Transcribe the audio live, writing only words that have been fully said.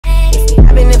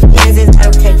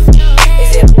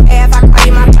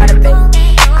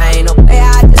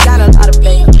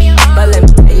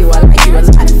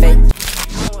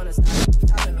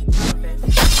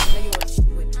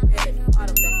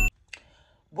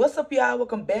What's up, y'all?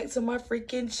 Welcome back to my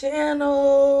freaking channel.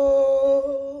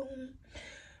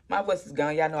 My voice is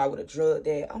gone. Y'all know I would have drugged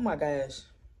that. Oh my gosh.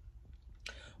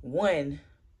 One,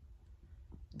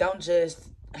 don't judge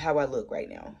how I look right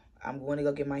now. I'm going to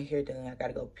go get my hair done. I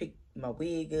gotta go pick my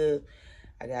wig up.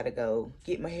 I gotta go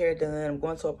get my hair done. I'm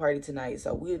going to a party tonight,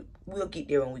 so we'll get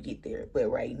there when we get there. But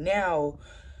right now,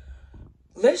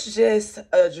 let's just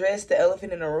address the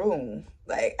elephant in the room.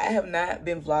 Like, I have not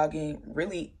been vlogging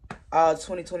really all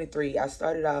 2023. I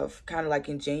started off kind of like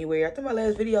in January. I think my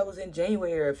last video was in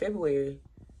January or February.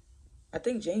 I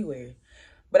think January.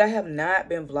 But I have not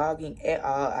been vlogging at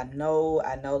all. I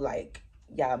know, like,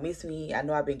 y'all miss me. I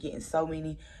know I've been getting so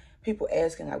many people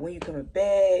asking, like, when you coming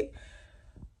back?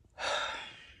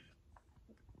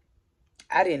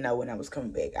 I didn't know when I was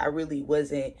coming back. I really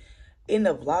wasn't in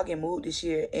the vlogging mood this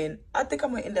year. And I think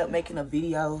I'm going to end up making a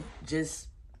video just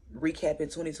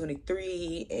recapping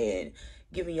 2023 and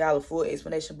giving y'all a full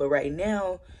explanation. But right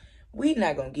now, we're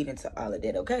not going to get into all of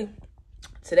that, okay?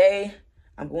 Today,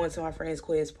 I'm going to my friend's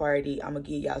quest party. I'm going to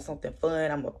give y'all something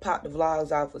fun. I'm going to pop the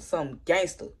vlogs off with some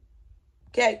gangster,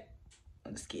 okay?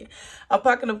 I'm just kidding. I'm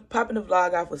popping the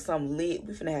vlog off with some lit.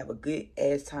 We're finna have a good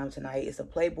ass time tonight. It's a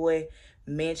Playboy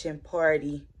mansion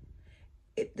party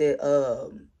at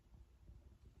the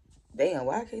damn,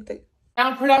 why I can't think.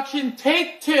 Sound production,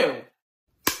 take 2.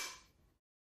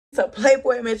 It's a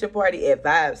Playboy mansion party at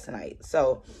Vibes tonight.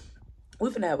 So we're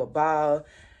finna have a ball.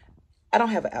 I don't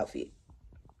have an outfit.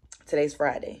 Today's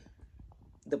Friday.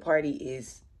 The party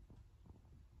is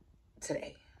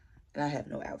today. And I have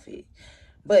no outfit.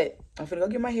 But I'm finna go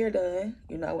get my hair done.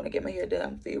 You know, when I get my hair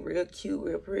done, I feel real cute,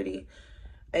 real pretty.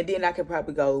 And then I can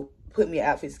probably go put me an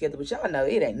outfit together. But y'all know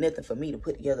it ain't nothing for me to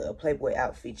put together a Playboy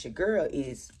outfit. Your girl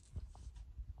is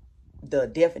the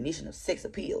definition of sex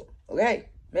appeal. Okay?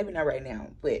 Maybe not right now.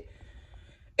 But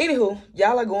anywho,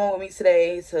 y'all are going with me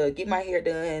today to get my hair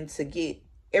done, to get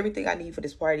everything I need for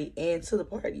this party and to the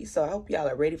party. So I hope y'all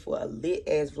are ready for a lit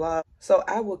ass vlog. So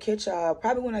I will catch y'all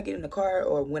probably when I get in the car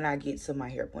or when I get to my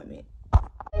hair appointment.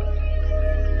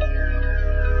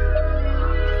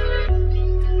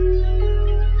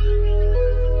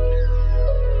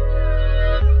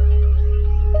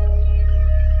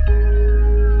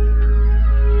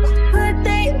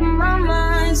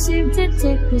 Seem to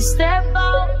take a step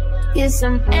out, get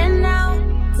some in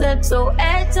out, let your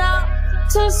edge out.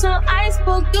 To some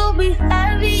iceberg, you'll be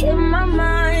heavy in my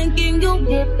mind. Can you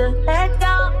get the heck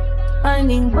out? I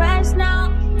need rest now,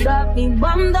 got me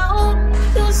bummed out.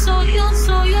 You so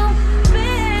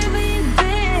baby,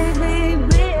 baby,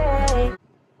 baby.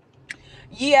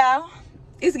 Yeah,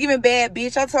 it's giving bad,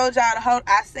 bitch. I told y'all to hold.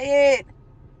 I said,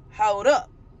 hold up.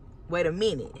 Wait a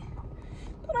minute.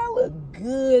 Don't I look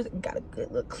good? Got a good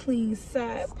little clean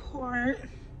side part.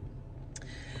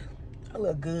 I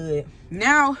look good.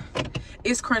 Now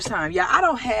it's crunch time. Yeah, I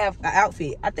don't have an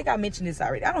outfit. I think I mentioned this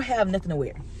already. I don't have nothing to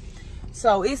wear.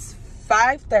 So it's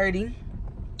 5:30.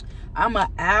 I'm an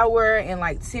hour and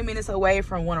like 10 minutes away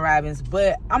from Warner Robins,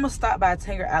 but I'm gonna stop by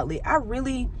Tanger Outlet.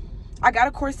 I got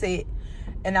a corset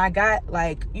and I got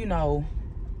like, you know,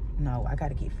 no, I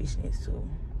gotta get fishnets too.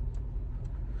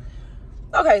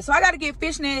 Okay, so I gotta get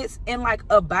fishnets and like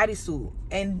a bodysuit,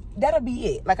 and that'll be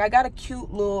it. Like, I got a cute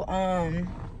little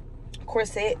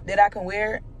corset that I can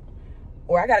wear,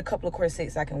 or I got a couple of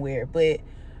corsets I can wear, but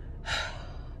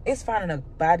it's finding a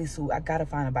bodysuit. I gotta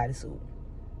find a bodysuit.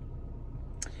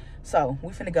 So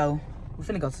we finna go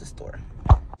to the store.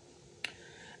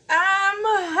 I'm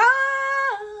home.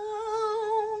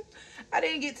 I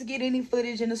didn't get to get any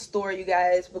footage in the store, you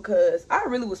guys, because I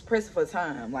really was pressing for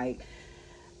time. Like,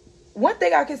 one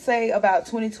thing I can say about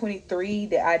 2023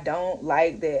 that I don't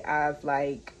like, that I've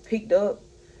like picked up,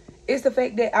 is the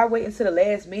fact that I wait until the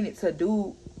last minute to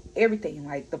do everything.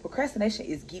 Like, the procrastination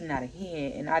is getting out of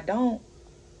hand, and I don't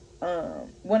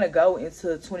want to go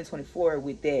into 2024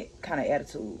 with that kind of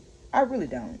attitude. I really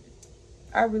don't.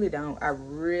 I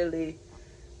really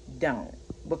don't.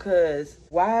 Because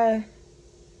why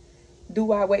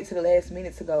do I wait till the last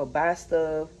minute to go buy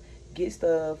stuff, get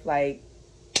stuff? Like,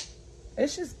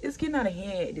 it's getting out of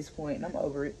hand at this point, and I'm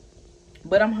over it.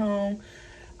 But I'm home.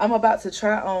 I'm about to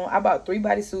try on. I bought 3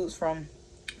 bodysuits from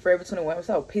Forever 21. I'm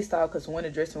so pissed off because one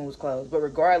of the dressing room was closed. But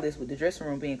regardless, with the dressing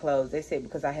room being closed, they said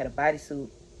because I had a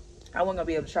bodysuit, I wasn't gonna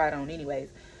be able to try it on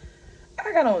anyways.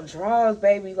 I got on drawers,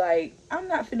 baby. Like, I'm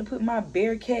not finna put my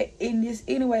Bearcat in this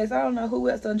anyways. I don't know who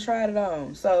else done tried it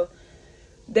on. So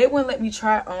they wouldn't let me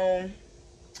try on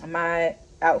my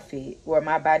outfit or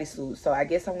my bodysuit. So I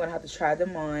guess I'm gonna have to try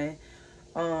them on.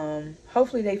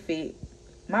 Hopefully they fit.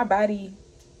 My body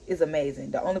is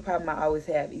amazing. The only problem I always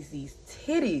have is these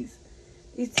titties.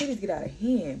 These titties get out of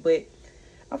hand. But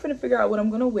I'm finna figure out what I'm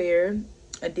gonna wear,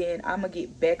 and then I'm gonna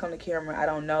get back on the camera. I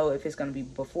don't know if it's gonna be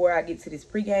before I get to this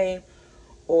pregame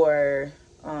or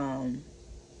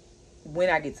when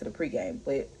I get to the pregame,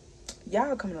 but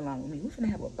y'all coming along with me. We're finna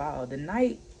have a ball. The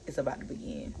night is about to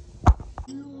begin.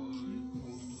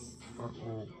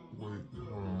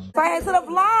 Say to the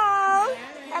vlog.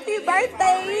 Happy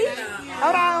birthday.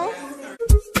 Hold on.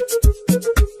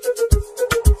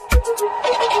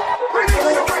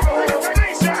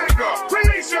 Release your anger,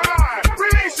 release your eye,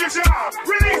 release your job,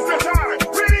 release the time,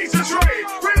 release the trade,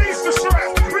 release the stress,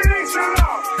 release your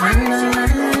love.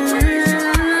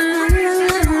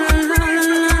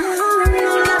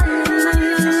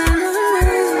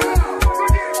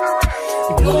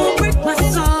 You won't break my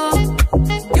soul.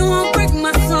 You won't break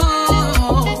my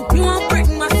soul. You won't break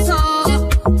my soul.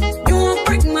 You won't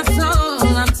break my soul.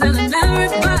 I'm telling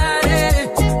everybody,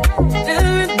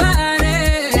 everybody,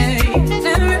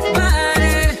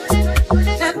 everybody,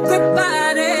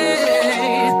 everybody.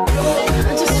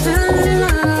 I just fell in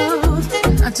love.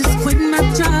 I just quit my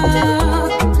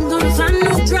job. I'm gonna find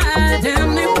no dry.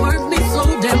 Damn, they work me so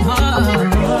damn hard.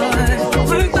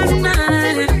 Work by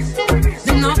night,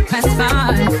 then off past 5.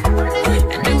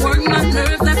 And they work my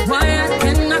nerves, that's why I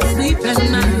cannot sleep at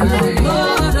night.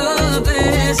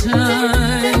 Motivation,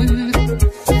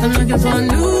 I'm looking for a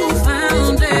new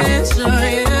foundation,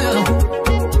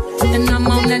 yeah. And I'm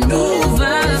on that new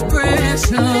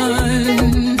vibration.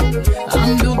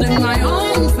 I'm building my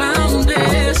own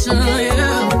foundation,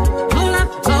 yeah. Hold up,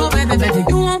 oh baby, baby,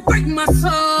 you won't break my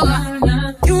soul.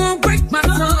 You won't break my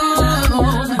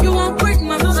soul. You won't break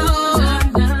my soul.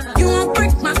 You won't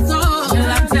break my soul.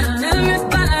 I tell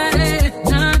everybody,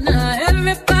 nah, nah,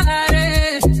 everybody,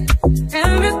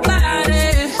 everybody,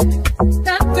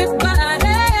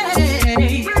 everybody.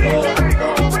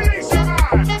 Release your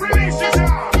mind, release your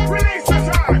job, release the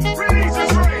time, release the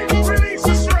trade, release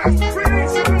the stress,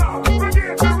 release your love,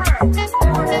 forget the rest.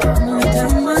 I'm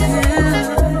down my head,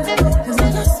 'cause I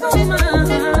lost my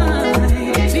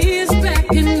mind. Me is back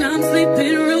and I'm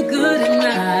sleeping real good at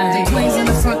night. The queens in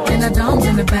the front and the doms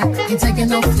in the back. Ain't taking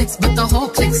no flicks, but the whole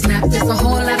click snap. There's a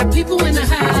whole lot of people in the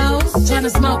house trying to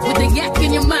smoke with the yak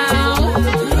in your mouth.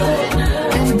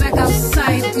 And you back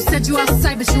outside. You said you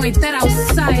outside, but you ain't that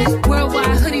outside.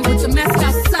 Worldwide hoodie with the mask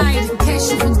outside. In case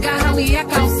you forgot how we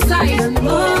act outside.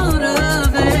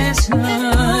 Motivation.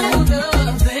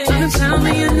 I'm found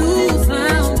me a new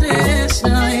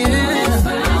foundation, yeah.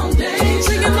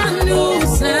 Singing my new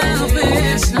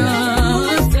salvation.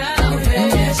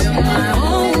 My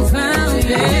own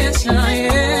foundation,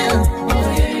 yeah.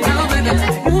 Oh, baby,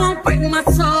 you won't break my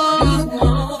soul.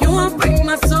 You won't break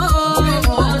my soul.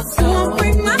 You won't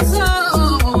break my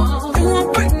soul. You won't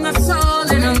break my soul.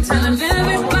 And I'm telling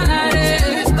everybody,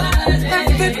 everybody,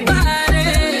 everybody,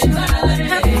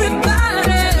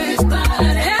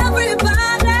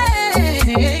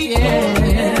 yeah.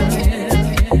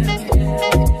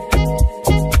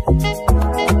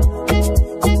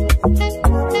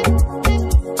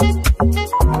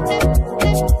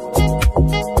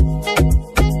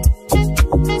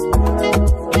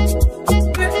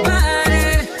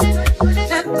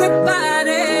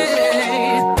 Everybody,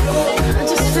 I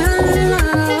just fell in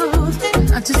love.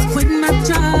 I just quit my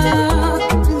job.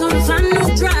 I'm gonna find no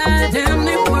dry. Damn,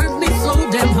 they work me so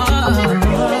damn hard.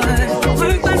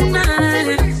 Work by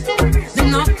night,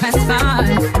 then off past 5.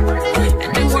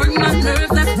 And they work my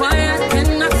nerves, that's why I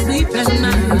cannot sleep at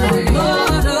night.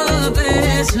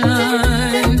 Motivation,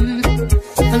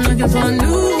 I'm looking for a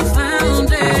new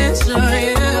foundation,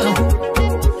 yeah.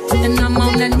 And I'm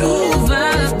on that new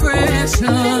vibration.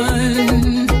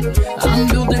 I'm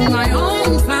building my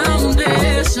own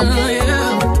foundation,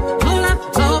 yeah. Hold up,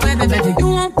 oh baby, baby, you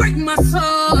won't break my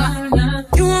soul.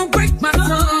 You won't break my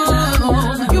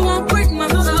soul. You won't break my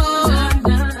soul.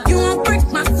 You won't break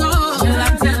my soul.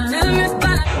 I tell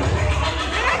everybody,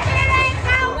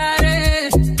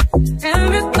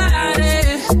 everybody,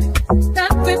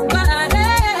 everybody.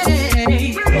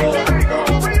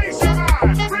 Release your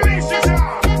mind, release your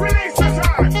job, release the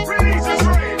time, release the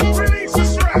trade, release the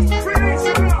stress, release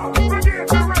your love, forget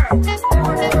the rest.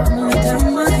 I'm down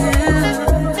my head,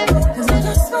 'cause I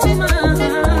lost my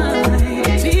mind.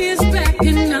 Me is back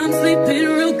and I'm sleeping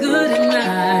real good at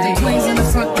night. The queens in the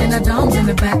front and the doms in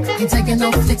the back. Ain't taking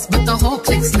no flicks, but the whole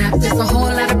click snap. There's a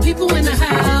whole lot of people in the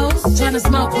house trying to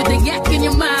smoke with the yak in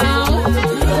your mouth.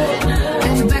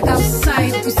 And you back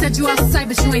outside. You said you outside,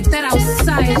 but you ain't that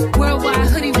outside. Worldwide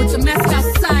hoodie with the mask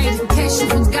outside. In case you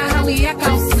forgot how we act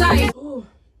outside. Ooh.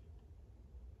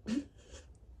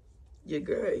 Your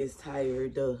girl is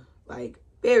tired, like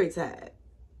very tired,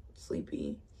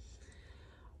 sleepy.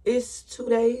 It's 2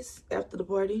 days after the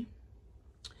party.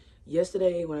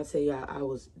 Yesterday, when I tell y'all I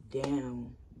was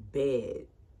down bad,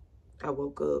 I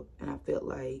woke up and I felt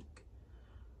like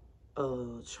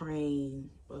a train,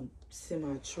 a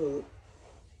semi-truck,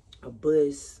 a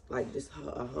bus, like just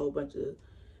a whole bunch of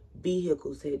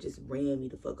vehicles had just ran me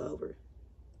the fuck over.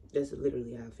 That's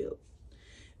literally how I felt.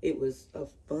 It was a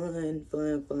fun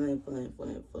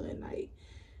night.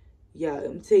 Yeah,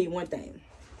 let me tell you one thing.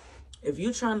 If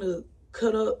you're trying to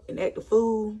cut up and act a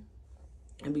fool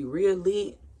and be real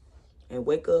lit and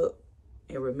wake up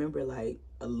and remember like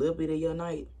a little bit of your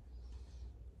night,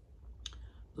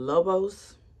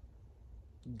 Lobos,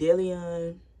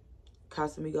 Deleon,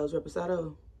 Casamigos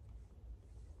Reposado,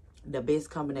 the best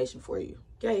combination for you,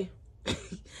 okay?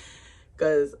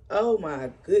 Because, oh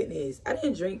my goodness, I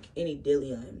didn't drink any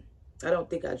Deleon. I don't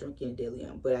think I drank any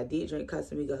Deleon, but I did drink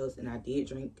Casamigos and I did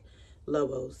drink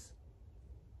Lobos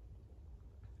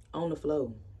on the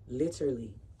floor,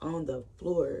 literally on the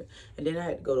floor. And then I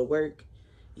had to go to work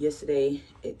yesterday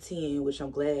at 10, which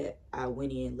I'm glad I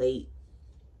went in late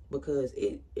because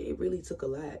it really took a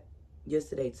lot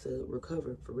yesterday to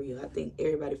recover, for real. I think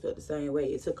everybody felt the same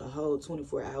way. It took a whole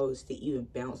 24 hours to even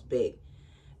bounce back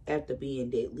after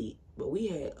being that lit. But we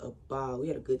had a ball. We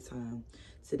had a good time.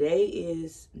 Today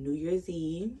is New Year's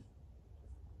Eve.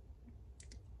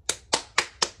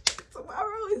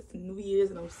 Tomorrow is New Year's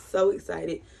and I'm so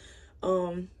excited.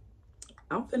 I'm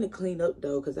finna clean up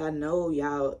though, because I know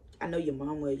your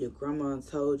mama, your grandma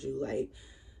told you like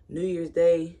New Year's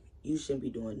Day, you shouldn't be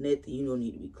doing nothing. You don't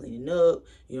need to be cleaning up.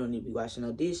 You don't need to be washing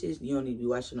no dishes. You don't need to be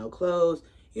washing no clothes.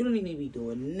 You don't need to be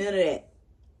doing none of that.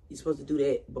 You're supposed to do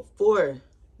that before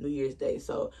New Year's Day.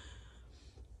 So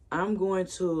I'm going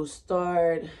to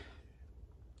start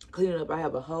cleaning up. I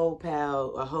have a whole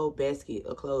basket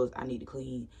of clothes I need to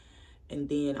clean. And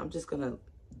then I'm just going to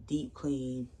deep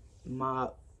clean,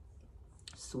 mop,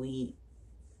 sweep,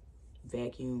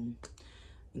 vacuum,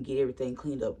 and get everything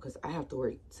cleaned up because I have to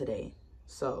work today.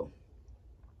 So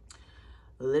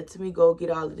let me go get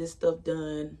all of this stuff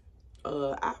done.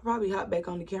 I'll probably hop back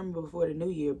on the camera before the new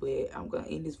year, but I'm going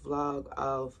to end this vlog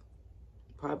off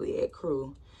probably at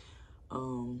Crew.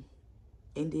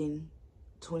 Ending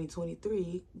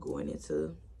 2023, going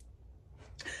into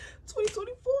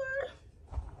 2024.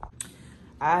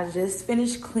 I just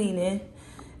finished cleaning,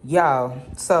 y'all.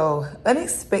 So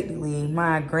unexpectedly,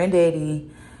 my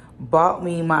granddaddy bought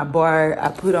me my bar I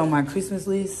put on my Christmas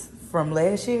list from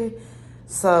last year.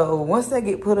 So once that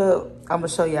get put up, I'm gonna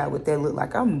show y'all what that look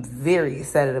like. I'm very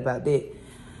excited about that.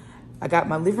 I got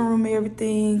my living room,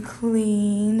 everything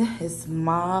clean. It's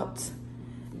mopped.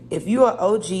 If you are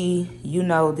OG, you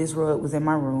know this rug was in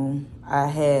my room. I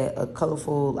had a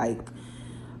colorful, like,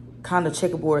 kind of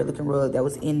checkerboard looking rug that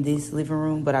was in this living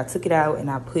room, but I took it out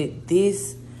and I put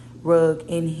this rug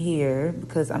in here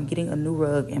because I'm getting a new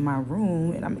rug in my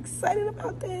room and I'm excited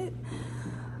about that.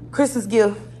 Christmas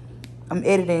gift. I'm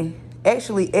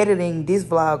actually editing this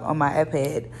vlog on my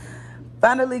iPad.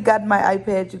 Finally got my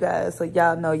iPad, you guys, so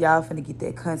y'all know y'all finna get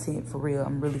that content for real.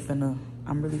 I'm really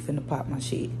finna pop my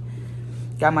shit.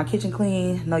 Got my kitchen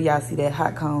clean. Know y'all see that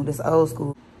hot comb, that's old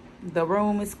school. The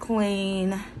room is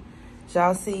clean.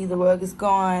 Y'all see the rug is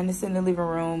gone. It's in the living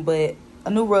room, but a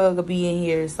new rug will be in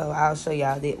here, so I'll show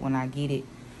y'all that when I get it.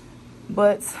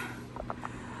 But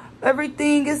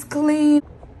everything is clean.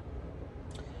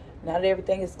 Now that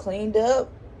everything is cleaned up,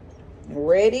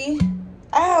 ready.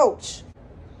 Ouch!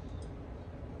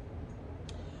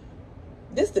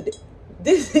 This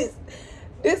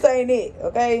ain't it,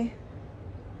 okay?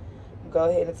 Go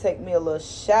ahead and take me a little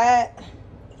shot.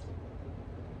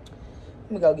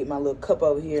 Let me go get my little cup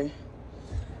over here.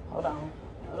 Hold on.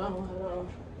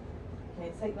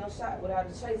 Can't take no shot without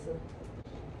a chaser.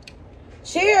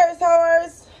 Cheers,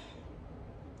 whores.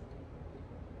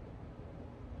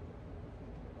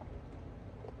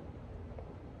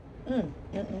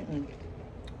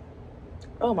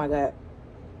 Oh my God.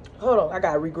 Hold on, I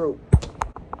gotta regroup.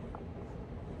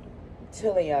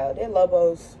 Telling y'all, that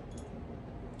Lobos,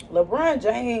 LeBron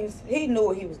James, he knew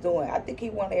what he was doing. I think he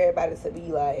wanted everybody to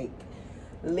be like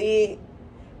lit,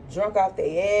 drunk off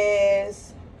their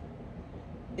ass.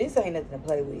 This ain't nothing to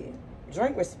play with.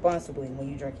 Drink responsibly when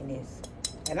you drinking this.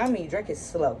 And I mean drink it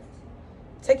slow.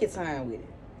 Take your time with it.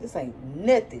 This ain't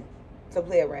nothing to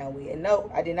play around with. And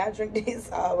no, I did not drink this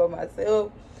all by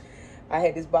myself. I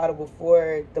had this bottle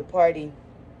before the party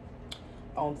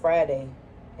on Friday,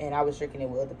 and I was drinking it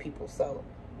with other people. So,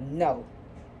 no.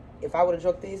 If I would have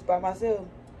drunk this by myself,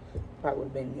 probably would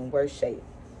have been in worse shape.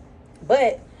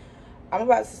 But I'm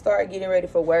about to start getting ready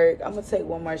for work. I'm going to take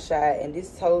one more shot, and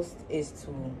this toast is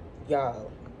to y'all.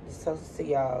 This toast is to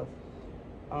y'all.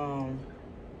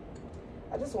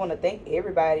 I just want to thank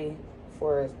everybody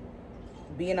for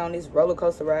being on this roller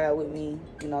coaster ride with me.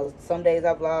 You know, some days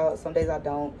I vlog, some days I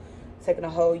don't. Taking a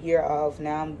whole year off.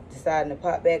 Now I'm deciding to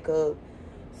pop back up.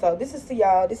 So this is to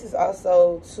y'all. This is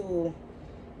also to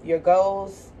your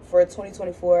goals for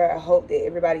 2024. I hope that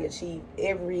everybody achieve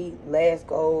every last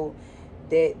goal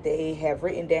that they have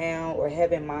written down or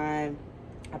have in mind.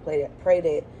 I pray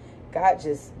that God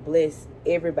just bless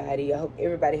everybody. I hope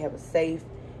everybody have a safe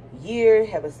year,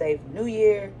 have a safe new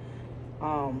year.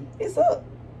 It's up.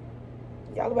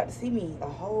 Y'all about to see me a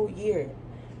whole year.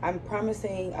 I'm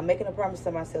making a promise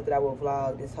to myself that I will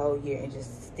vlog this whole year and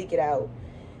just stick it out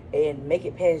and make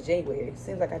it past January. It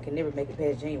seems like I can never make it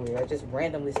past January. I just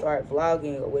randomly start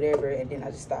vlogging or whatever, and then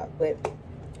I just stop. But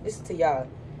this is to y'all.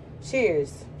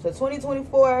 Cheers. So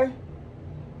 2024,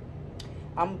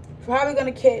 I'm probably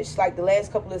going to catch like the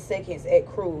last couple of seconds at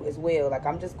crew as well. Like,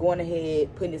 I'm just going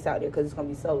ahead putting this out there because it's going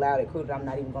to be so loud at crew that I'm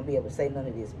not even going to be able to say none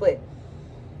of this. But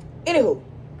anywho,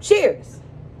 cheers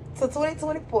to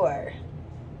 2024.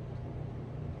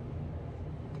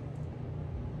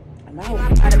 I'm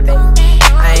out.